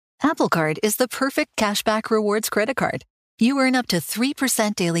Apple Card is the perfect cashback rewards credit card. You earn up to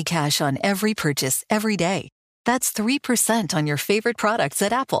 3% daily cash on every purchase every day. That's 3% on your favorite products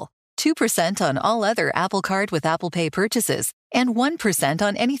at Apple, 2% on all other Apple Card with Apple Pay purchases, and 1%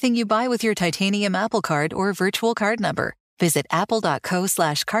 on anything you buy with your titanium Apple Card or virtual card number. Visit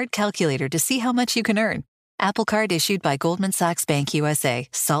apple.co/card calculator to see how much you can earn. Apple Card issued by Goldman Sachs Bank USA,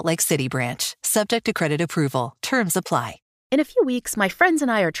 Salt Lake City branch. Subject to credit approval. Terms apply. In a few weeks, my friends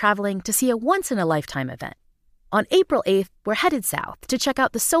and I are traveling to see a once-in-a-lifetime event. On April 8th, we're headed south to check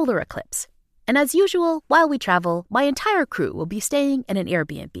out the solar eclipse. And as usual, while we travel, my entire crew will be staying in an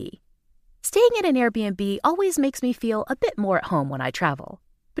Airbnb. Staying in an Airbnb always makes me feel a bit more at home when I travel.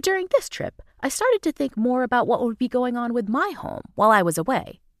 But during this trip, I started to think more about what would be going on with my home while I was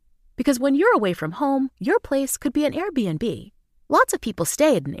away. Because when you're away from home, your place could be an Airbnb. Lots of people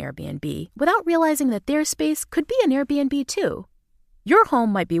stay at an Airbnb without realizing that their space could be an Airbnb too. Your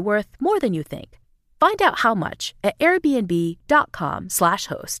home might be worth more than you think. Find out how much at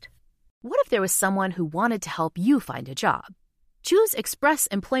airbnb.com/host. What if there was someone who wanted to help you find a job? Choose Express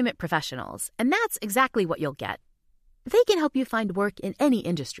Employment Professionals, and that's exactly what you'll get. They can help you find work in any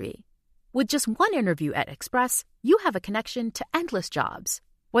industry. With just one interview at Express, you have a connection to endless jobs.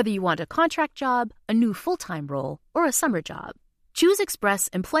 Whether you want a contract job, a new full-time role, or a summer job, choose Express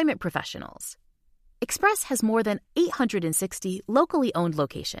Employment Professionals. Express has more than 860 locally owned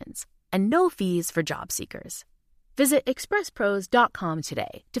locations and no fees for job seekers. Visit expresspros.com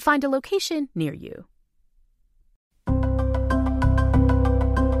today to find a location near you.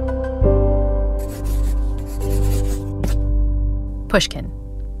 Pushkin.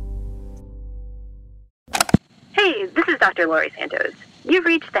 Hey, this is Dr. Laurie Santos. You've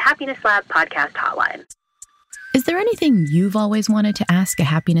reached the Happiness Lab podcast hotline. Is there anything you've always wanted to ask a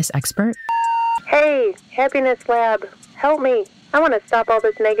happiness expert? Hey, Happiness Lab, help me. I want to stop all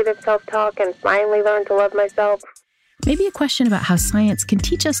this negative self-talk and finally learn to love myself. Maybe a question about how science can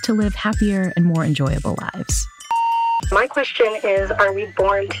teach us to live happier and more enjoyable lives. My question is, are we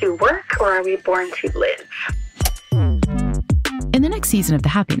born to work or are we born to live? In the next season of the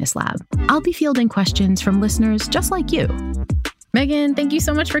Happiness Lab, I'll be fielding questions from listeners just like you. Megan, thank you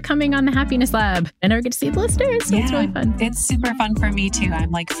so much for coming on the Happiness Lab. I never get to see the listeners, so it's really fun. It's super fun for me too. I'm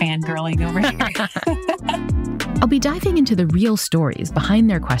like fangirling over here. I'll be diving into the real stories behind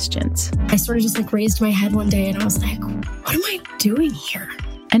their questions. I sort of just raised my head one day and I was like, what am I doing here?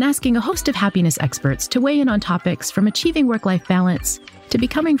 And asking a host of happiness experts to weigh in on topics from achieving work-life balance to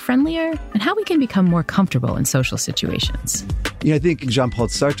becoming friendlier and how we can become more comfortable in social situations. I think Jean-Paul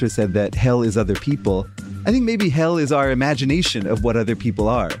Sartre said that hell is other people. I think maybe hell is our imagination of what other people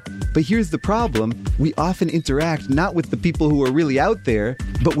are. But here's the problem. We often interact not with the people who are really out there,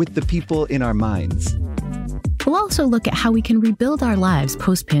 but with the people in our minds. We'll also look at how we can rebuild our lives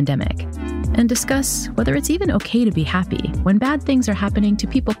post-pandemic and discuss whether it's even okay to be happy when bad things are happening to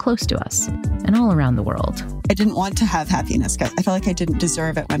people close to us and all around the world. I didn't want to have happiness. I felt like I didn't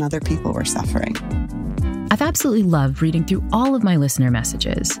deserve it when other people were suffering. I've absolutely loved reading through all of my listener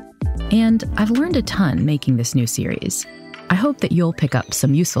messages, and I've learned a ton making this new series. I hope that you'll pick up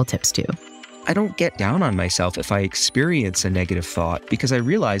some useful tips too. I don't get down on myself if I experience a negative thought because I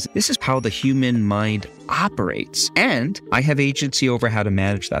realize this is how the human mind operates, and I have agency over how to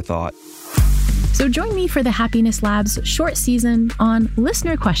manage that thought. So join me for the Happiness Lab's short season on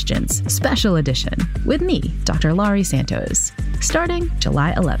Listener Questions, Special Edition, with me, Dr. Laurie Santos, starting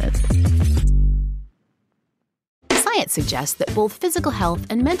July 11th. Science suggests that both physical health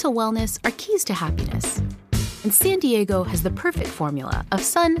and mental wellness are keys to happiness. And San Diego has the perfect formula of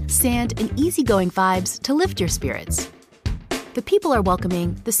sun, sand, and easygoing vibes to lift your spirits. The people are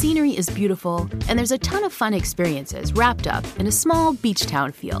welcoming, the scenery is beautiful, and there's a ton of fun experiences wrapped up in a small beach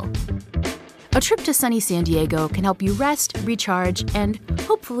town feel. A trip to sunny San Diego can help you rest, recharge, and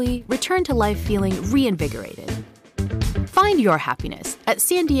hopefully return to life feeling reinvigorated. Find your happiness at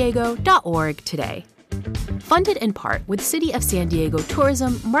sandiego.org today. Funded in part with City of San Diego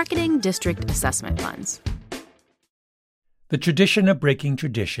Tourism Marketing District Assessment Funds. The tradition of breaking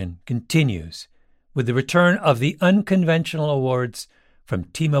tradition continues with the return of the Unconventional Awards from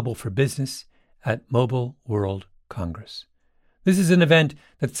T-Mobile for Business at Mobile World Congress. This is an event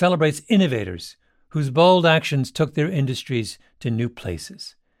that celebrates innovators whose bold actions took their industries to new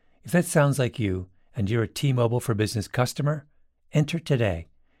places. If that sounds like you and you're a T-Mobile for Business customer, enter today.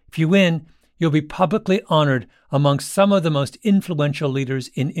 If you win, you'll be publicly honored amongst some of the most influential leaders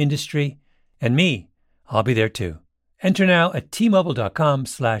in industry. And me, I'll be there too. Enter now at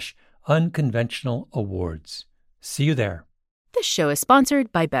tmobile.com/unconventional awards. See you there. This show is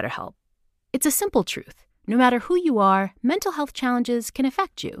sponsored by BetterHelp. It's a simple truth. No matter who you are, mental health challenges can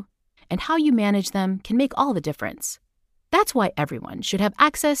affect you. and how you manage them can make all the difference. That's why everyone should have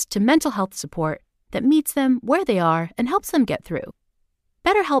access to mental health support that meets them where they are and helps them get through.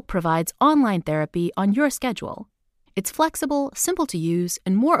 BetterHelp provides online therapy on your schedule. It's flexible, simple to use,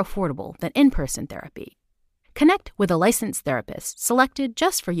 and more affordable than in-person therapy. Connect with a licensed therapist selected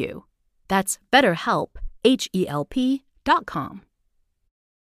just for you. That's BetterHelp, HELP.com.